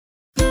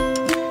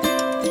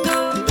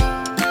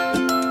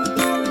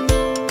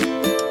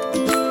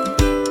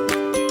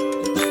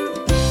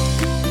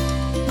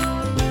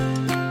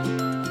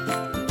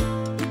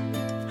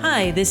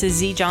Hi, this is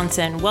Z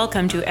Johnson.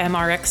 Welcome to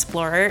MR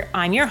Explorer.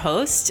 I'm your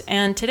host,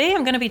 and today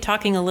I'm going to be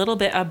talking a little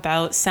bit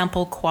about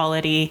sample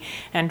quality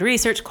and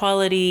research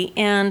quality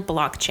and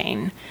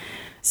blockchain.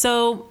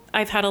 So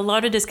I've had a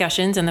lot of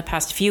discussions in the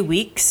past few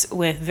weeks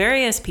with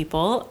various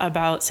people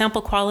about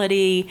sample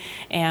quality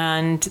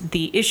and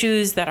the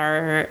issues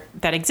that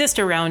exist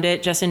around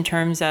it, just in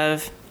terms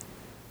of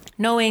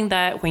knowing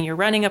that when you're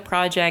running a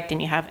project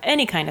and you have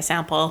any kind of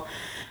sample,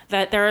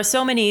 that there are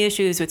so many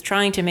issues with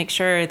trying to make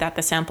sure that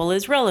the sample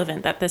is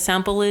relevant, that the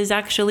sample is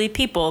actually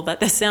people, that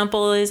the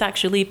sample is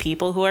actually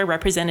people who are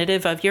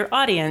representative of your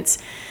audience,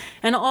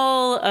 and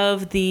all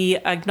of the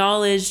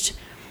acknowledged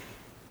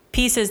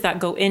pieces that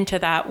go into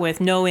that, with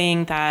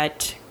knowing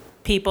that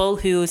people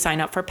who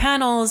sign up for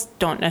panels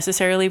don't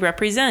necessarily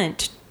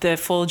represent the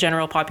full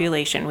general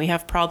population. We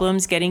have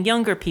problems getting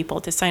younger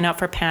people to sign up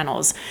for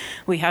panels.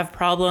 We have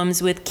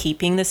problems with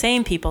keeping the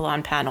same people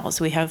on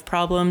panels. We have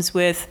problems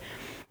with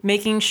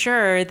making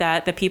sure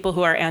that the people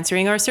who are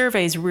answering our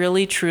surveys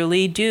really,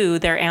 truly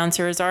their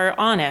answers are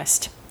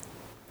honest.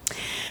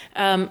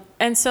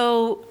 And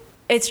so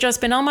it's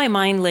just been on my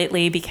mind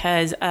lately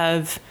because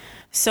of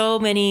so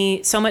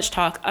much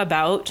talk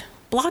about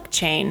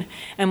blockchain,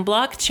 and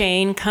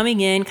blockchain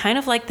coming in kind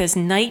of like this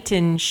knight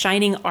in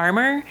shining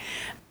armor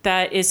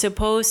that is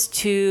supposed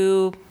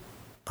to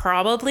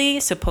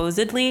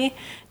supposedly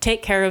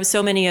take care of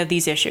so many of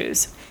these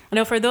issues.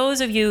 Now, for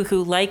those of you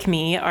who, like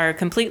me, are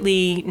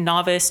completely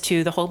novice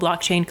to the whole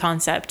blockchain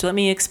concept, let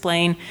me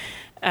explain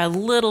a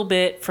little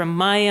bit from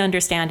my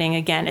understanding.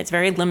 Again, it's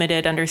very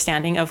limited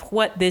understanding of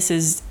what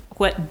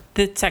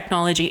the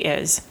technology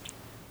is.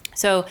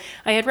 So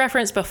I had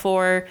referenced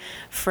before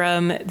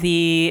from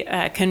the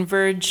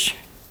Converge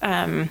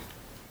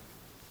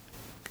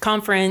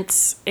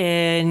conference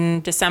in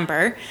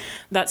December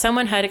that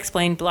someone had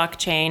explained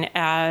blockchain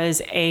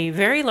as a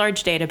very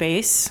large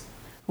database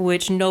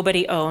which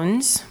nobody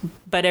owns,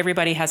 but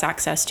everybody has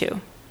access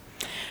to.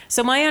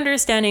 So my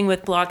understanding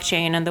with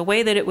blockchain and the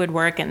way that it would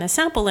work in the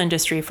sample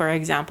industry, for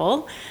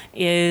example,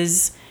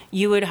 is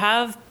you would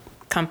have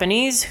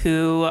companies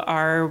who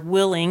are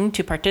willing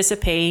to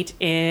participate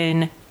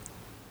in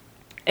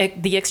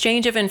the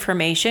exchange of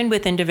information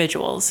with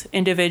individuals.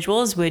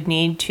 Individuals would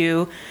need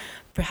to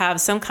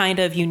have some kind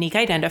of unique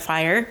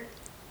identifier,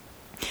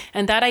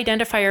 and that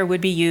identifier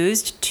would be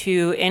used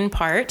to, in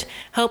part,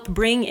 help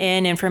bring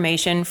in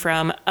information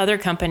from other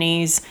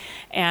companies,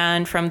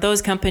 and from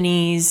those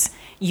companies,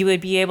 you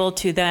would be able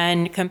to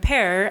then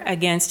compare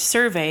against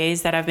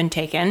surveys that have been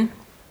taken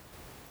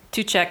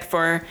to check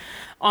for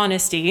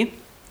honesty.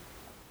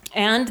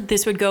 And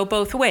this would go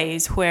both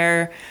ways,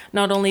 where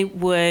not only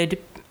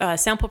would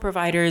sample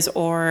providers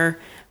or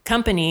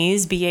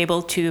companies be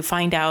able to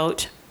find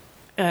out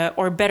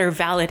or better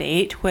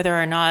validate whether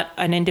or not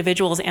an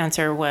individual's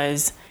answer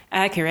was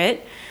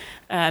accurate,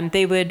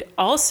 they would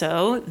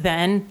also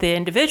then, the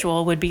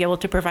individual would be able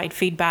to provide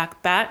feedback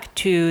back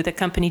to the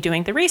company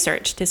doing the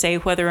research to say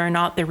whether or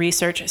not the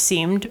research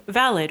seemed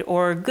valid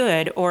or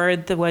good, or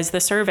was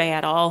the survey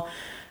at all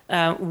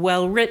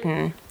well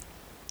written.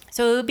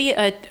 So it would be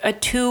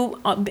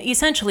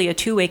essentially a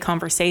two-way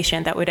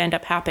conversation that would end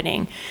up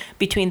happening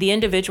between the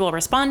individual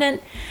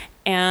respondent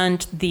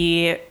and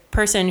the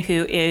person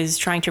who is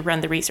trying to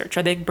run the research,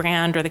 or the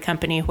brand or the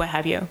company, what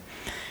have you.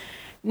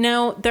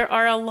 Now, there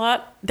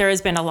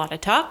has been a lot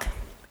of talk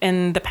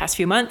in the past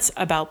few months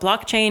about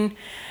blockchain.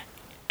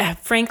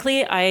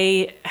 Frankly,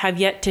 I have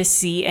yet to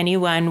see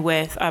anyone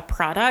with a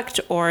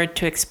product or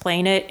to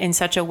explain it in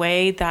such a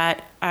way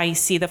that I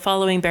see the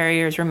following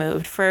barriers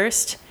removed.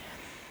 First,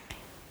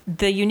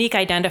 the unique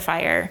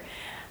identifier.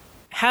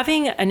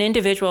 Having an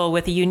individual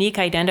with a unique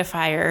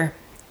identifier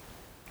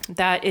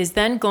that is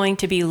then going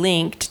to be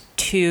linked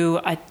to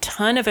a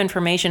ton of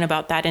information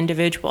about that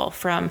individual,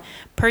 from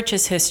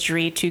purchase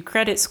history to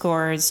credit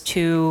scores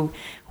to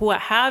what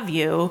have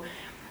you,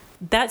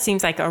 that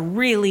seems like a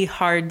really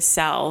hard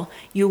sell.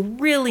 You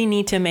really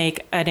need to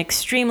make an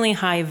extremely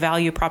high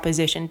value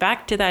proposition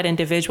back to that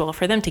individual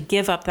for them to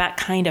give up that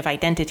kind of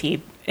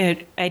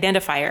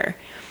identifier.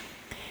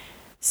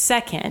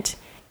 Second,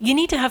 you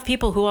need to have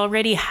people who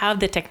already have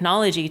the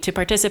technology to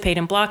participate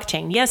in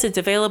blockchain. Yes, it's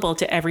available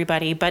to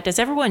everybody, but does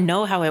everyone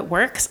know how it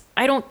works?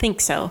 I don't think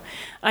so.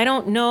 I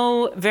don't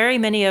know very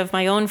many of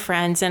my own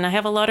friends, and I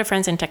have a lot of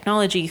friends in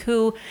technology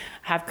who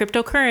have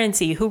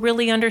cryptocurrency, who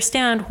really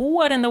understand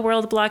what in the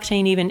world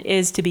blockchain even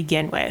is to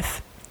begin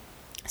with.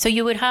 So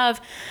you would have,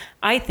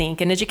 I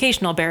think, an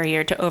educational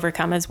barrier to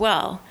overcome as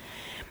well.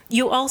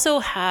 You also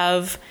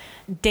have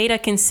data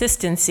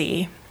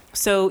consistency.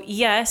 So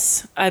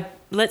yes,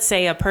 let's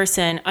say a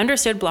person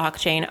understood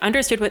blockchain,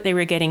 understood what they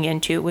were getting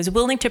into, was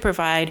willing to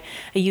provide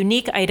a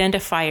unique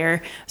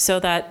identifier so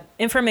that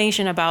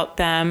information about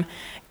them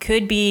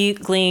could be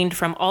gleaned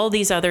from all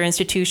these other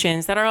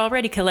institutions that are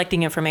already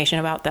collecting information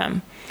about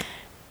them.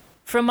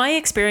 From my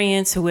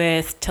experience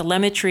with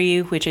telemetry,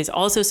 which is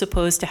also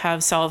supposed to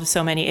have solved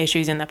so many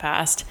issues in the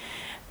past,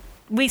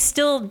 we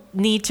still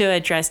need to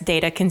address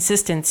data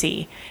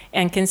consistency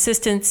and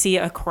consistency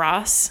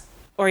across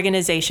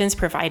organizations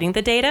providing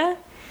the data.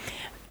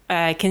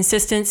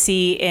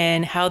 consistency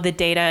in how the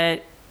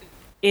data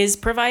is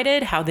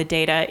provided, how the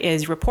data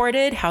is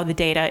reported, how the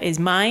data is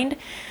mined.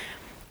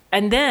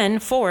 And then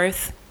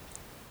fourth,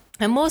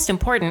 and most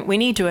important, we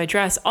need to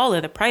address all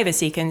of the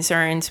privacy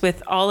concerns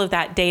with all of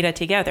that data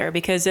together.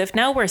 Because if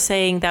now we're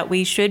saying that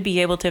we should be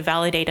able to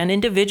validate an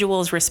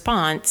individual's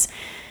response,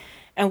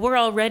 and we're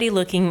already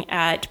looking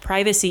at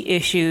privacy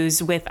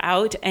issues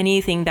without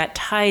anything that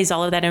ties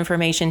all of that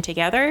information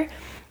together,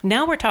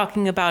 now we're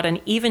talking about an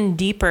even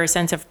deeper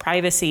sense of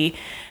privacy,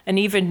 an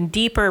even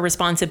deeper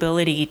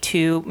responsibility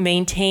to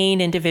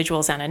maintain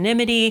individuals'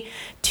 anonymity,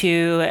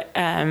 to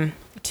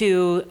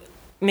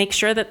make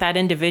sure that that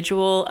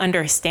individual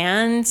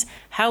understands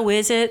how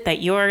is it that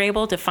you are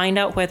able to find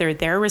out whether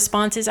their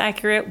response is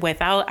accurate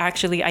without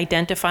actually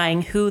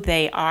identifying who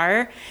they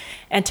are.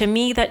 And to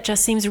me, that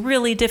just seems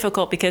really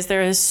difficult because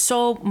there is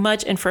so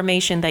much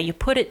information that you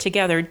put it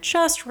together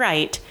just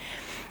right.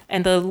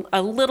 And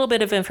a little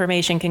bit of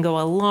information can go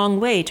a long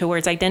way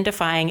towards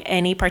identifying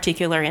any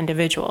particular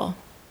individual.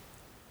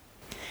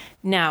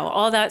 Now,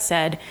 all that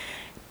said,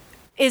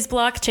 is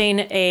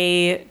blockchain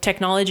a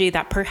technology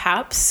that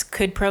perhaps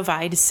could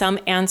provide some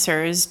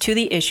answers to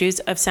the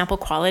issues of sample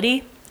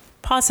quality?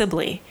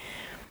 Possibly.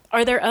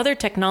 Are there other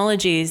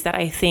technologies that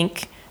I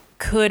think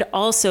could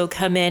also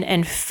come in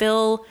and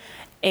fill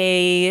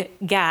a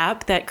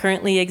gap that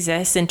currently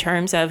exists in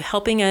terms of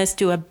helping us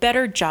do a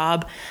better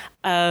job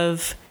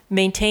of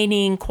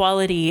maintaining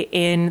quality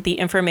in the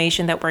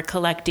information that we're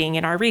collecting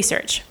in our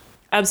research?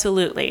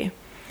 Absolutely.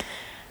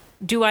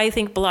 Do I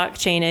think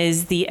blockchain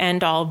is the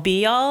end-all,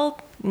 be-all?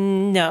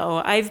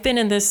 No. I've been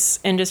in this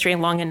industry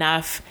long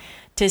enough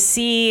to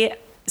see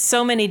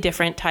so many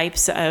different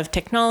types of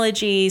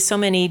technology, so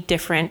many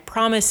different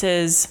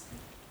promises,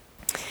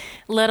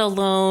 let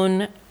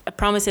alone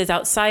promises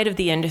outside of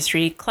the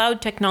industry. Cloud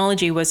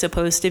technology was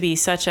supposed to be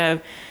such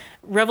a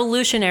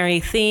revolutionary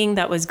thing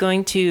that was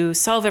going to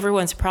solve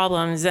everyone's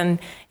problems, and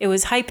it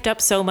was hyped up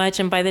so much,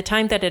 and by the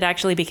time that it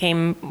actually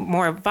became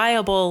more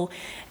viable,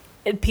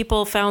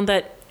 people found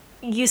that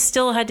you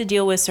still had to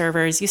deal with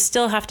servers, you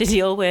still have to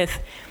deal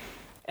with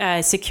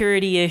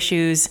security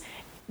issues.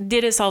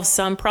 Did it solve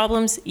some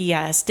problems?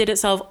 Yes. Did it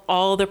solve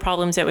all the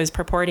problems it was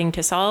purporting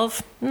to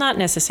solve? Not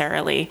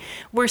necessarily.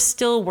 We're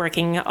still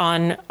working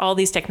on all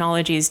these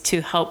technologies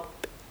to help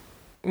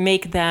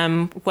make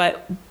them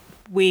what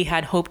we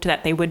had hoped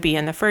that they would be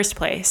in the first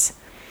place.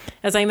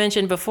 As I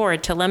mentioned before,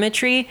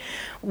 telemetry,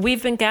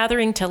 we've been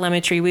gathering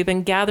telemetry, we've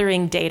been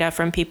gathering data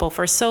from people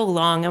for so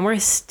long, and we're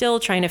still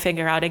trying to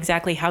figure out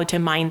exactly how to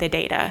mine the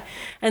data.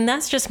 And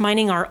that's just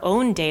mining our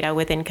own data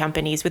within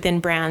companies, within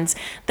brands.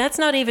 That's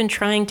not even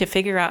trying to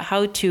figure out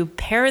how to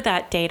pair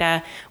that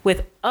data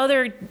with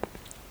other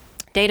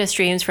data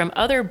streams from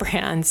other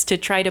brands to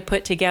try to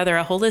put together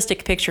a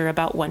holistic picture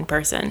about one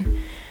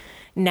person.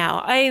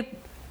 Now,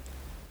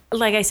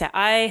 like I said,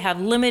 I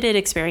have limited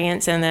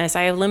experience in this.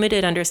 I have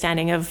limited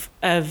understanding of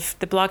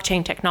the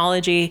blockchain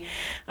technology.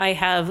 I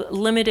have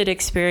limited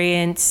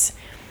experience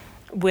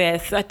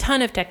with a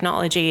ton of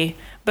technology.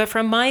 But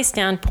from my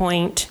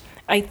standpoint,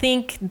 I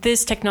think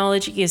this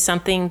technology is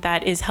something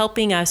that is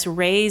helping us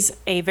raise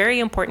a very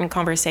important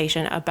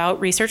conversation about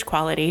research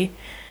quality,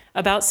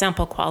 about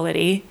sample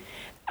quality,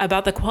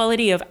 about the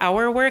quality of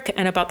our work,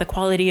 and about the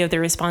quality of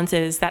the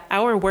responses that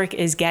our work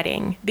is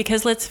getting.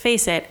 Because let's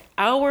face it,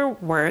 our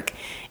work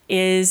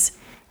is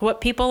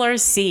what people are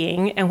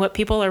seeing and what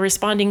people are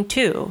responding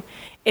to.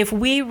 If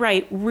we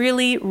write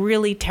really,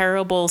 really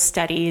terrible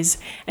studies,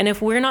 and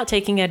if we're not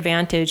taking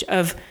advantage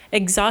of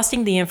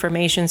exhausting the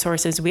information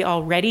sources we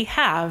already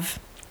have,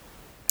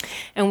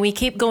 and we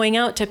keep going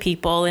out to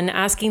people and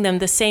asking them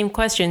the same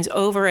questions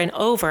over and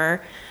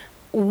over,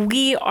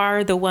 we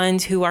are the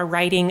ones who are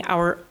writing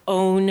our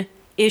own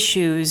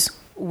issues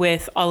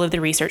with all of the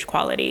research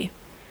quality.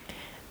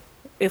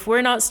 If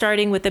we're not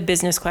starting with the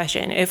business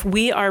question, if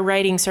we are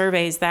writing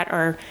surveys that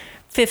are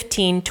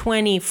 15,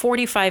 20,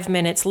 45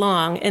 minutes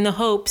long in the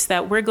hopes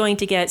that we're going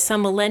to get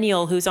some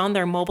millennial who's on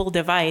their mobile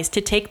device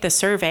to take the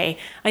survey,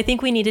 I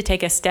think we need to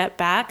take a step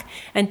back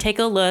and take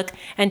a look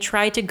and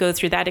try to go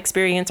through that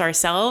experience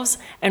ourselves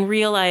and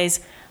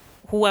realize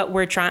what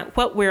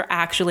we're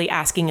actually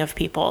asking of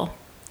people.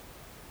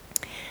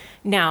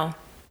 Now,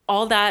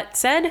 all that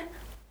said,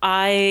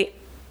 I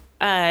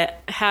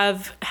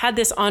have had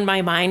this on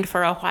my mind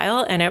for a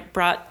while, and it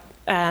brought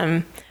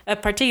a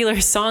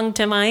particular song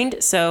to mind.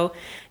 So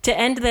to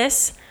end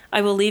this,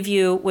 I will leave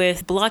you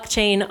with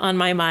Blockchain on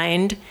my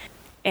mind,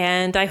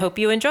 and I hope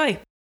you enjoy.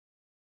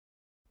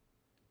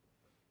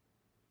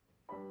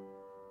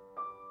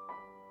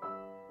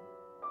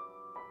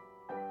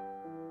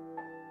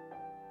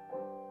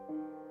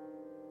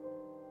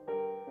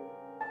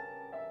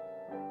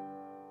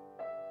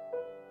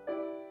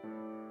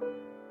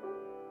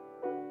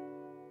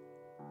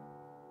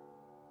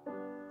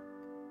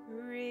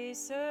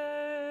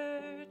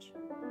 Research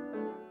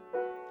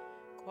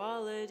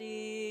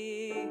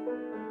quality,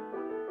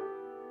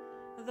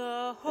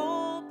 the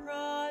whole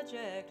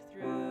project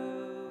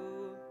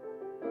through,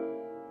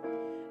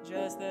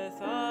 just the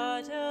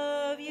thought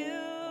of you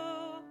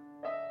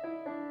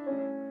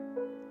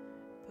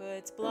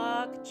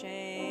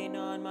blockchain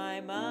on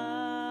my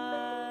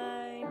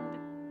mind.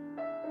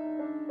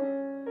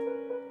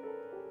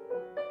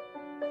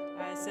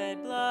 I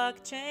said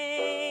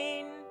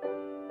blockchain,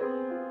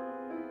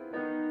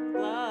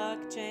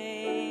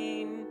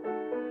 blockchain.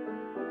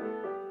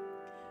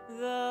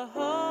 The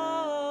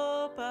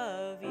hope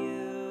of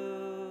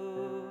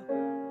you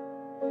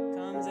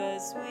comes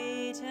as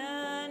sweet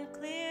and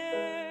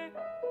clear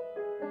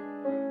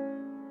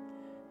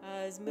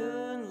as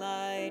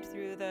moonlight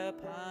through the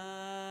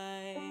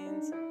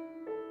pines.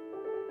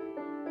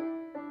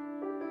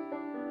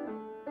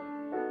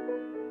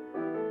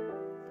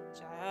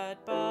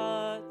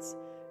 Chatbots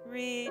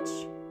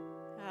reach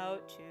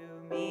out to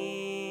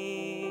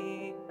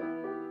me.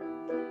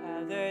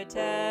 Other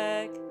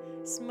tech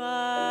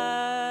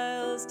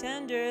smiles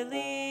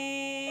tenderly.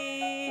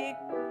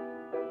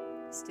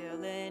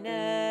 Still in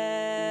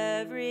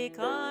every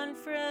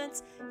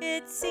conference,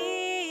 it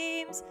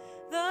seems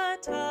the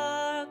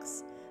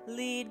talks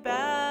lead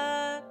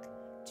back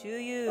to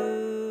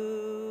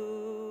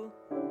you.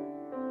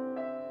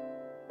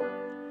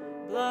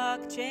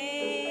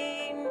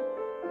 Blockchain,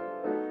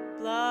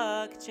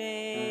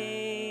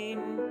 blockchain.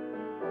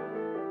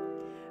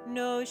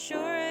 No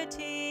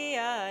surety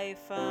I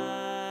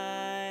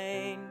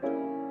find,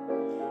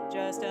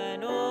 just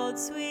an old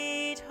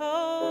sweet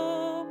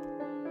hope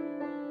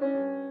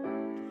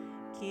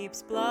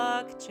keeps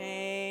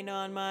blockchain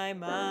on my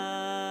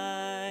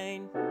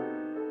mind.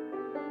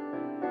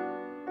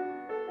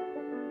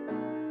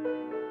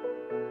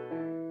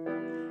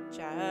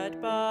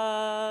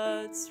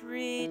 Chatbots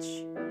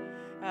reach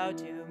out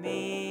to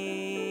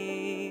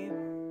me.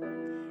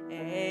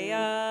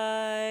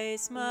 AI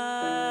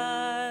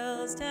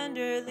smiles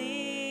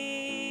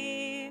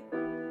tenderly.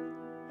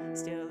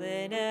 Still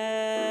in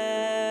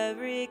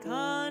every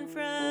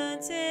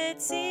conference,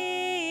 it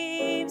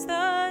seems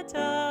the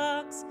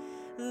talks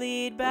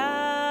lead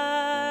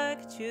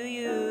back to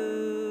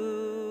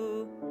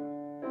you.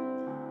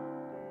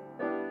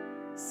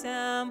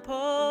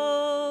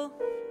 Sample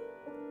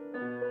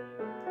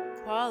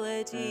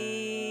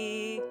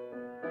quality,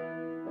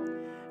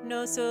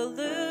 no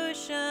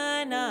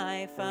solution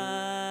I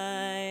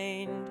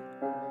find,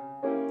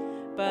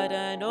 but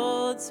an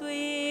old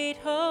sweet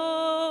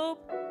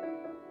hope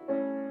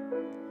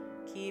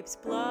keeps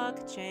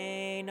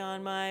blockchain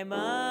on my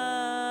mind.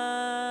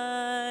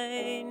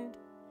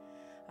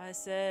 I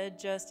said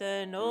just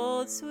an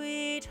old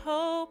sweet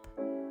hope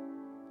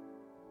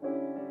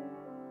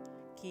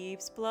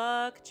keeps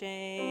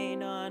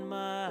blockchain on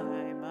my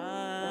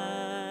mind.